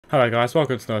Hello guys,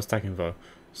 welcome to Noah's Tech Info.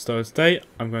 So today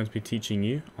I'm going to be teaching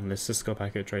you on this Cisco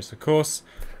Packet Tracer course,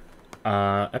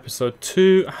 episode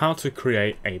 2, how to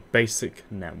create a basic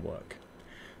network.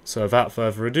 So without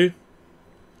further ado,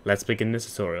 let's begin this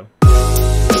tutorial.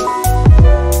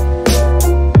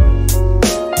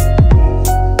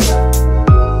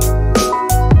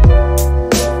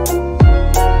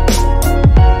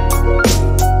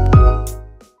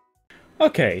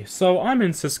 Okay, so I'm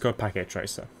in Cisco Packet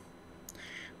Tracer.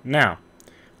 Now,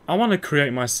 I want to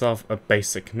create myself a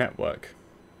basic network.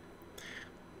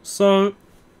 So,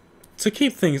 to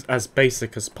keep things as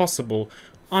basic as possible,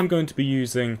 I'm going to be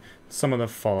using some of the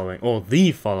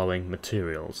following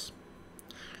materials.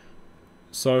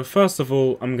 So first of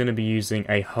all, I'm going to be using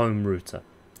a home router.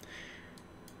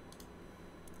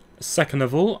 Second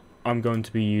of all, I'm going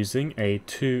to be using a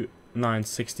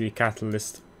 2960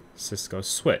 Catalyst Cisco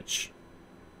switch.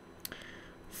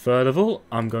 Third of all,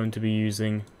 I'm going to be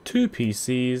using 2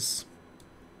 PCs,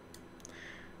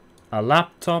 a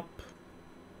laptop,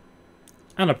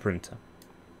 and a printer.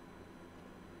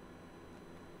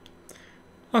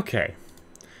 Okay,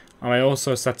 I may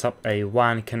also set up a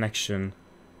WAN connection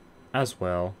as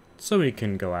well, so we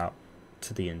can go out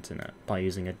to the internet by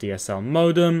using a DSL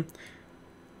modem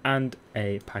and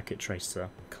a Packet Tracer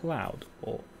cloud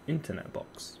or internet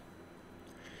box.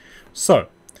 So,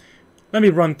 let me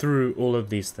run through all of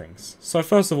these things. So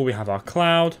first of all, we have our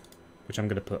cloud, which I'm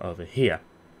going to put over here.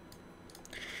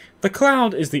 The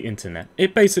cloud is the internet.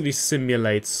 It basically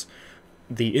simulates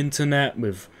the internet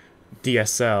with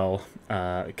DSL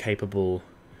capable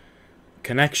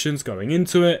connections going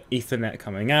into it, Ethernet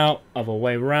coming out, other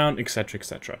way around, etc,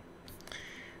 etc.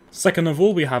 Second of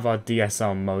all, we have our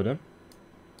DSL modem.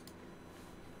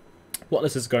 What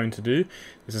this is going to do,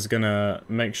 this is going to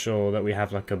make sure that we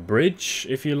have like a bridge,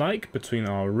 if you like, between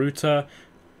our router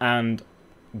and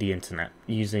the internet,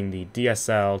 using the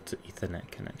DSL to Ethernet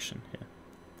connection here.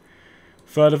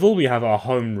 Third of all, we have our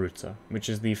home router, which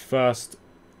is the first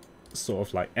sort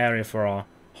of like area for our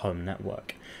home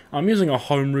network. I'm using a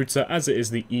home router as it is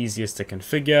the easiest to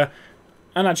configure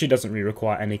and actually doesn't really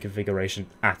require any configuration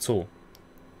at all.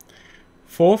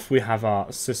 Fourth, we have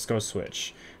our Cisco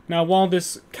switch. Now, while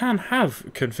this can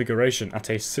have configuration at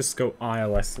a Cisco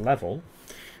iOS level,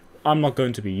 I'm not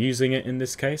going to be using it in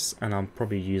this case, and I'll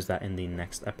probably use that in the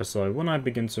next episode when I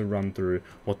begin to run through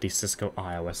what the Cisco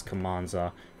iOS commands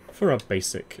are for a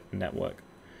basic network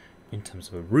in terms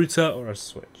of a router or a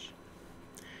switch.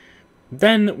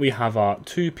 Then we have our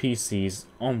 2 PCs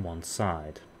on one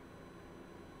side.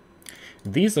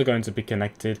 These are going to be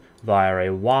connected via a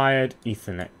wired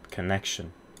Ethernet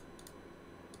connection.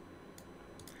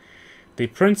 The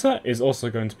printer is also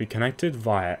going to be connected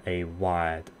via a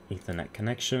wired Ethernet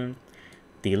connection.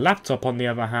 The laptop, on the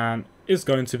other hand, is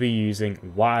going to be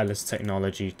using wireless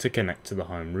technology to connect to the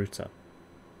home router.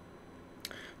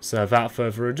 So without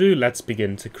further ado, let's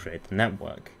begin to create the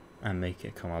network and make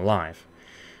it come alive.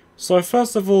 So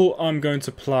first of all, I'm going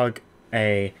to plug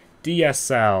a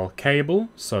DSL cable,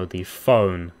 so the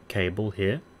phone cable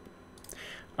here.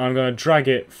 I'm going to drag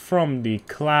it from the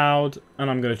cloud and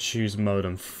I'm going to choose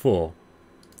modem 4.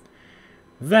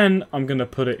 Then I'm going to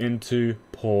put it into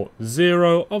port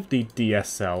 0 of the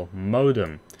DSL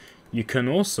modem. You can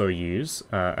also use,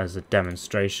 as a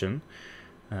demonstration,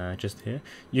 just here,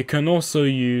 you can also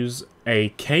use a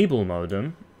cable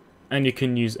modem, and you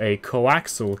can use a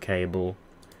coaxial cable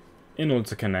in order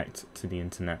to connect to the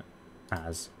internet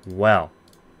as well.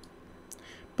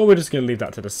 But we're just going to leave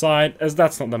that to the side, as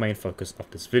that's not the main focus of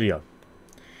this video.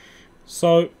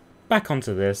 So, back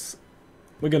onto this.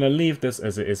 We're going to leave this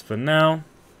as it is for now.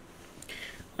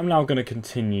 I'm now going to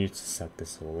continue to set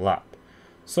this all up.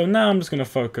 So now I'm just going to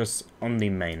focus on the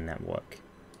main network.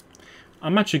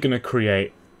 I'm actually going to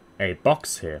create a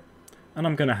box here, and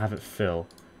I'm going to have it fill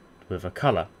with a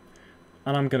color.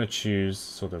 And I'm going to choose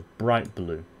sort of bright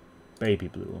blue, baby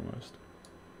blue almost.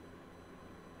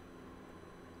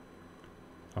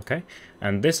 Okay,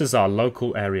 and this is our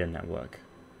local area network.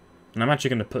 And I'm actually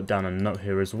going to put down a note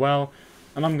here as well,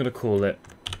 and I'm going to call it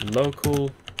local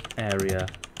area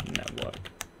network.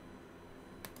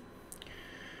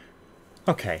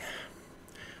 Okay,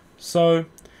 so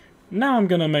now I'm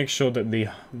going to make sure that the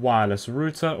wireless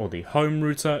router or the home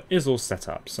router is all set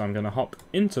up. So I'm going to hop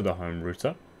into the home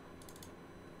router,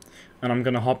 and I'm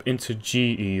going to hop into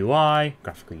GUI,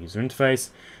 graphical user interface,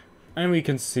 and we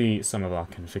can see some of our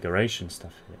configuration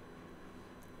stuff here.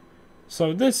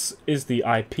 So this is the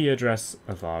IP address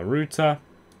of our router,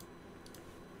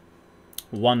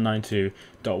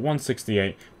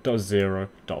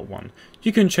 192.168.0.1.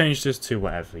 You can change this to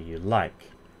whatever you like.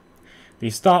 The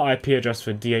start IP address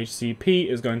for DHCP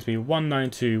is going to be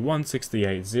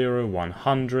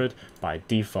 192.168.0.100 by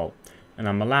default, and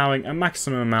I'm allowing a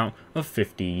maximum amount of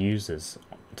 50 users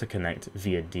to connect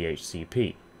via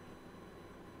DHCP.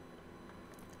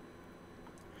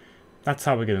 That's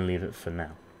how we're going to leave it for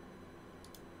now.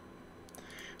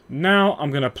 Now I'm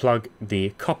going to plug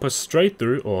the copper straight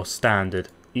through or standard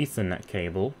Ethernet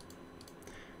cable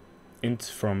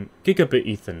from Gigabit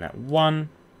Ethernet 1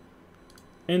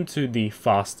 into the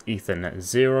fast Ethernet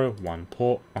 0 1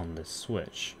 port on this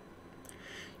switch.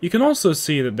 You can also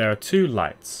see that there are two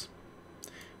lights.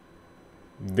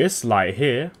 This light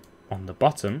here on the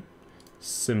bottom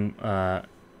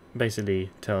basically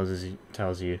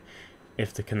tells you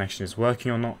if the connection is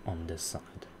working or not on this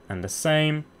side, and the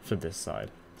same for this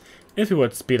side. If we were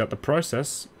to speed up the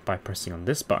process by pressing on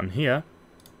this button here,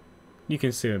 you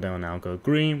can see that they will now go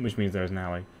green, which means there is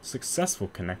now a successful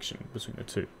connection between the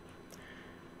two.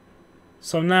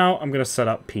 So now I'm going to set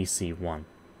up PC1.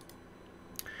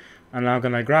 I'm now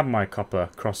going to grab my copper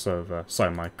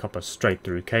my copper straight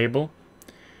through cable,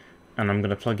 and I'm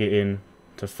going to plug it in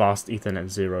to fast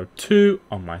Ethernet 02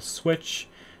 on my switch,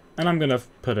 and I'm going to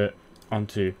put it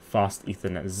onto fast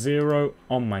Ethernet 0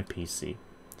 on my PC.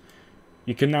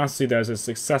 You can now see there's a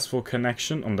successful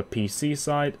connection on the PC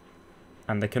side,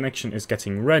 and the connection is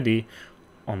getting ready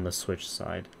on the switch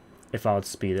side. If I would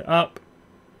speed it up,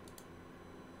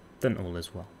 then all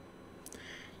is well.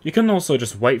 You can also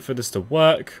just wait for this to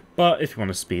work, but if you want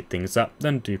to speed things up,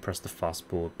 then do press the fast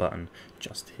forward button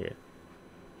just here.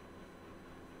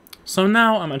 So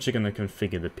now I'm actually going to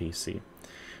configure the PC.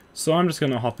 So I'm just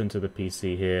going to hop into the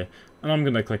PC here, and I'm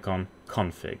going to click on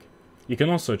config. You can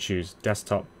also choose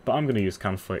desktop, but I'm going to use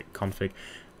config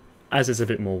as it's a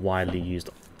bit more widely used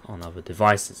on other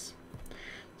devices.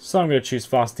 So I'm going to choose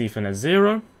fast Ethernet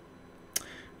 0,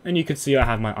 and you can see I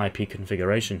have my IP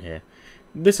configuration here.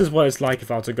 This is what it's like if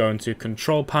I were to go into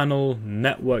control panel,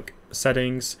 network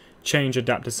settings, change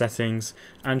adapter settings,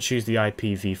 and choose the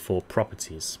IPv4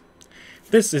 properties.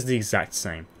 This is the exact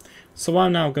same. So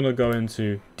I'm now going to go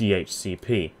into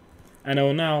DHCP, and it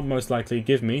will now most likely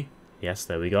give me, yes,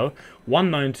 there we go,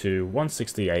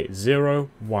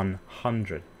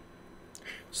 192.168.0.100.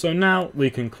 So now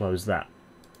we can close that.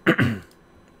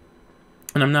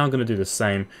 And I'm now going to do the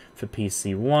same for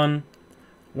PC1.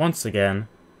 Once again,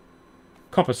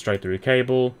 copper straight through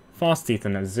cable, fast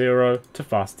Ethernet 0 to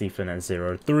fast Ethernet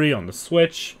 03 on the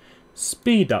switch,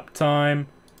 speed up time,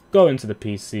 go into the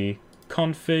PC,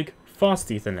 config, fast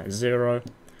Ethernet 0,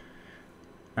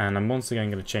 and I'm once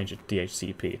again going to change it to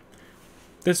DHCP.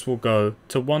 This will go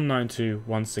to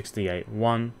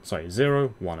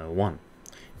 192.168.0.101.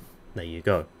 There you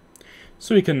go.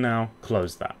 So we can now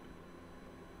close that.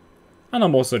 And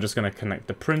I'm also just going to connect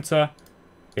the printer,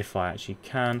 if I actually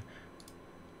can,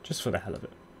 just for the hell of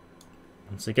it.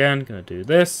 Once again, going to do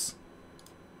this.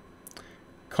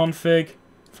 Config,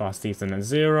 fast Ethernet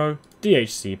 0,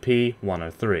 DHCP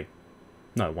 103.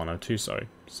 No, 102, sorry.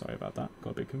 Sorry about that,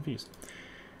 got a bit confused.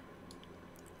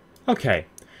 Okay,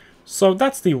 so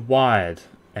that's the wired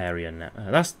area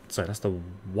that's the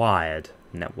wired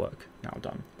network now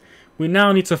done. We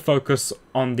now need to focus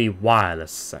on the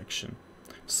wireless section.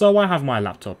 So I have my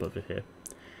laptop over here.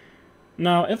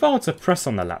 Now, if I were to press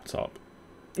on the laptop,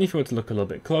 if you were to look a little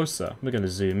bit closer, we're going to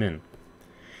zoom in.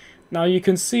 Now you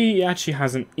can see it actually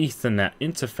has an Ethernet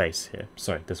interface here.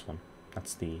 Sorry, this one.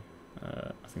 That's the,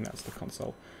 I think that's the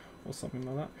console or something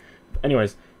like that.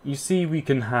 Anyways, you see we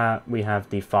have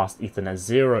the fast Ethernet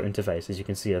 0 interface, as you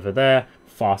can see over there,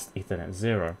 fast Ethernet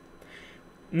 0.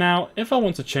 Now, if I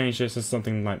want to change this to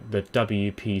something like the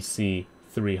WPC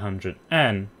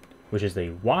 300N, which is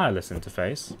the wireless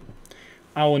interface,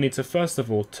 I will need to first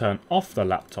of all turn off the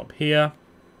laptop here,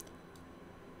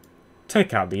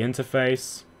 take out the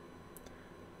interface,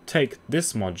 take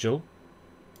this module,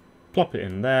 plop it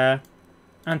in there,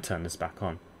 and turn this back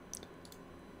on.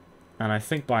 And I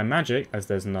think by magic, as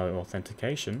there's no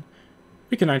authentication,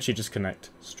 we can actually just connect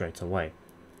straight away.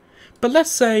 But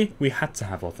let's say we had to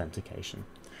have authentication.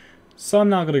 So I'm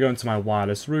now going to go into my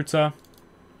wireless router,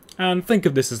 and think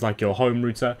of this as like your home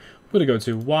router. I'm going to go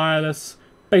to wireless,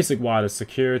 basic wireless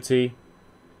security,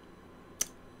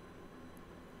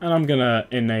 and I'm going to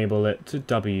enable it to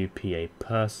WPA2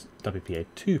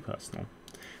 personal.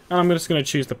 And I'm just going to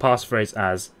choose the passphrase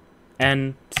as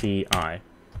NTI.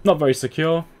 Not very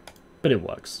secure, but it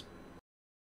works.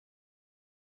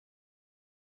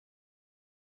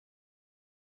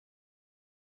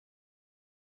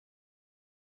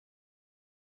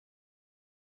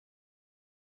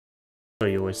 So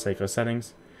you always save your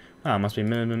settings. Ah, it must be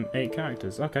minimum 8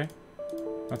 characters. Okay,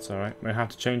 that's alright. We have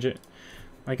to change it.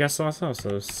 I guess also.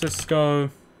 So Cisco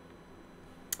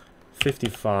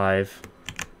 55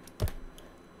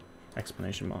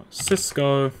 exclamation mark.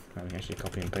 Cisco. Let me actually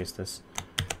copy and paste this.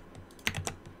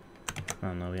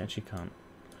 Oh no, we actually can't.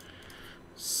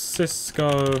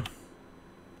 Cisco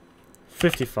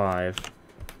 55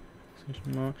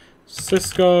 exclamation mark.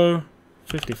 Cisco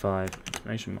 55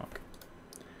 exclamation mark.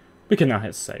 We can now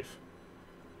hit save.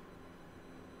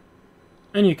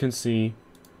 And you can see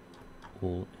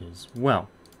all is well.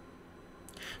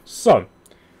 So,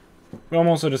 I'm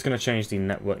also just going to change the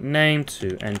network name to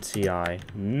NTI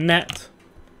Net.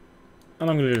 And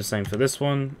I'm going to do the same for this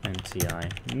one,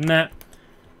 NTI Net.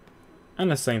 And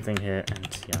the same thing here,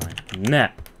 NTI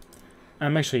Net.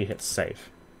 And make sure you hit save.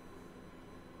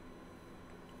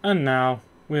 And now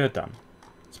we are done.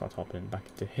 So I'll hop in back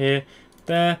into here.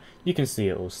 There, you can see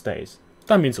it all stays.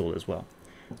 That means all is well.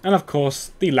 And of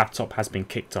course, the laptop has been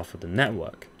kicked off of the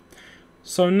network.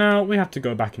 So now we have to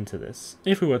go back into this.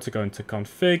 If we were to go into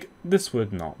config, this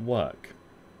would not work.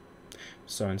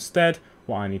 So instead,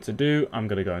 what I need to do, I'm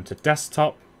going to go into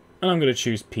desktop and I'm going to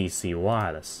choose PC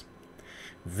wireless.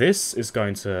 This is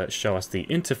going to show us the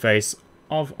interface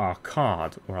of our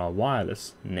card or our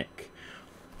wireless NIC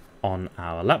on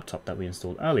our laptop that we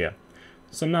installed earlier.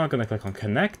 So now I'm going to click on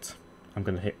connect. I'm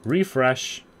going to hit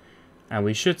refresh and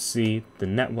we should see the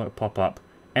network pop up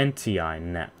NTI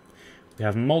Net. We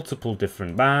have multiple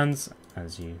different bands,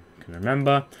 as you can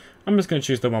remember. I'm just going to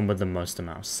choose the one with the most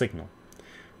amount of signal.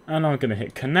 And I'm going to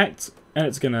hit connect, and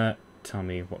it's going to tell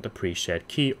me what the pre-shared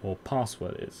key or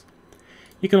password is.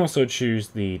 You can also choose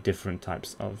the different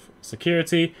types of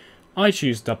security. I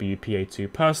choose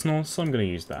WPA2 personal, so I'm going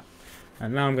to use that.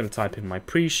 And now I'm going to type in my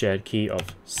pre-shared key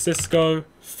of Cisco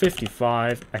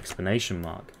 55 exclamation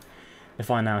mark.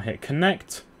 If I now hit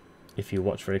connect, if you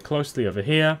watch very closely over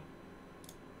here,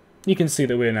 you can see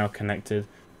that we're now connected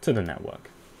to the network.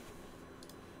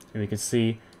 And we can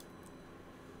see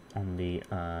on the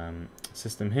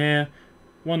system here,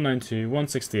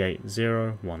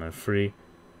 192.168.0.103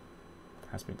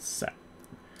 has been set.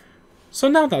 So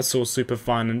now that's all super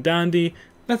fine and dandy,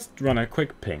 let's run a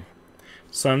quick ping.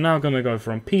 So I'm now going to go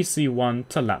from PC 1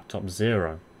 to laptop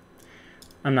 0.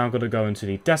 I'm now going to go into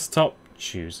the desktop,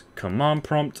 choose command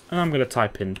prompt, and I'm going to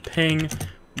type in ping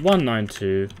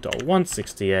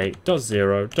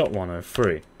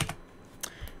 192.168.0.103.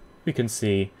 We can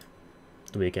see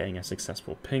that we're getting a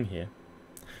successful ping here.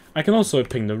 I can also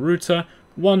ping the router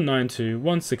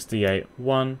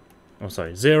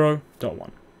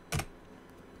 192.168.0.1.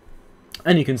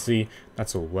 And you can see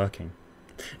that's all working.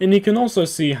 And you can also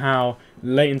see how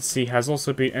latency has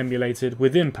also been emulated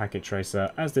within Packet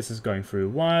Tracer, as this is going through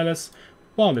wireless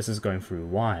while this is going through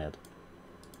wired.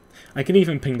 I can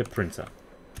even ping the printer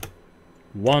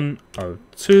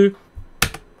 102,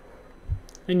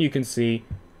 and you can see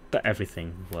that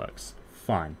everything works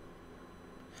fine.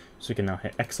 So we can now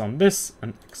hit X on this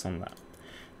and X on that.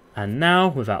 And now,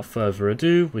 without further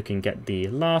ado, we can get the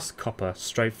last copper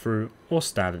straight through or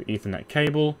standard Ethernet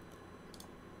cable,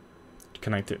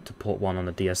 connect it to port 1 on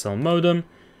the DSL modem,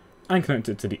 and connect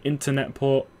it to the internet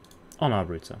port on our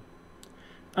router.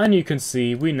 And you can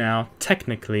see we now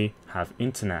technically have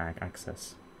internet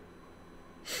access.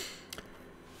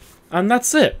 And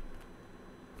that's it.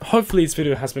 Hopefully this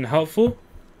video has been helpful.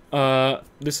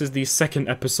 This is the second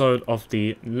episode of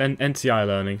the NTI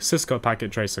Learning Cisco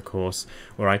Packet Tracer course,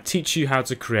 where I teach you how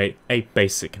to create a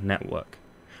basic network.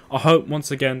 I hope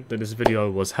once again that this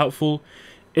video was helpful.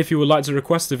 If you would like to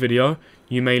request a video,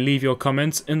 you may leave your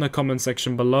comments in the comment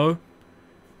section below.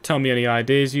 Tell me any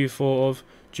ideas you thought of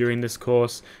during this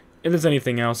course. If there's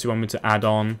anything else you want me to add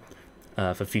on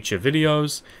for future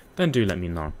videos, then do let me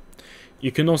know.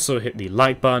 You can also hit the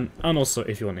like button, and also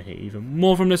if you want to hear even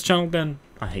more from this channel, then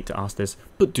I hate to ask this,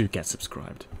 but do get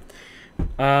subscribed.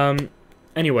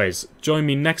 Anyways, join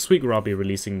me next week where I'll be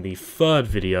releasing the third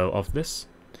video of this,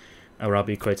 where I'll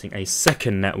be creating a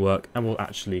second network and we'll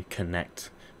actually connect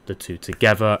the two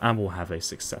together and we'll have a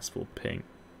successful ping.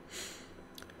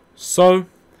 So,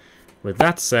 with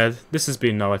that said, this has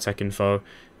been Noah Tech Info.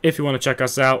 If you want to check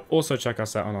us out, also check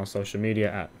us out on our social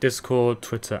media at Discord,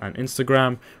 Twitter and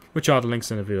Instagram, which are the links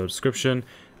in the video description.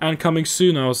 And coming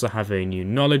soon, I also have a new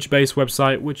knowledge-based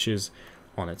website, which is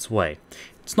on its way.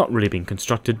 It's not really been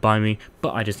constructed by me,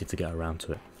 but I just need to get around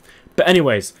to it. But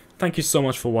anyways, thank you so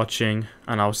much for watching,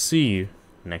 and I'll see you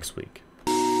next week.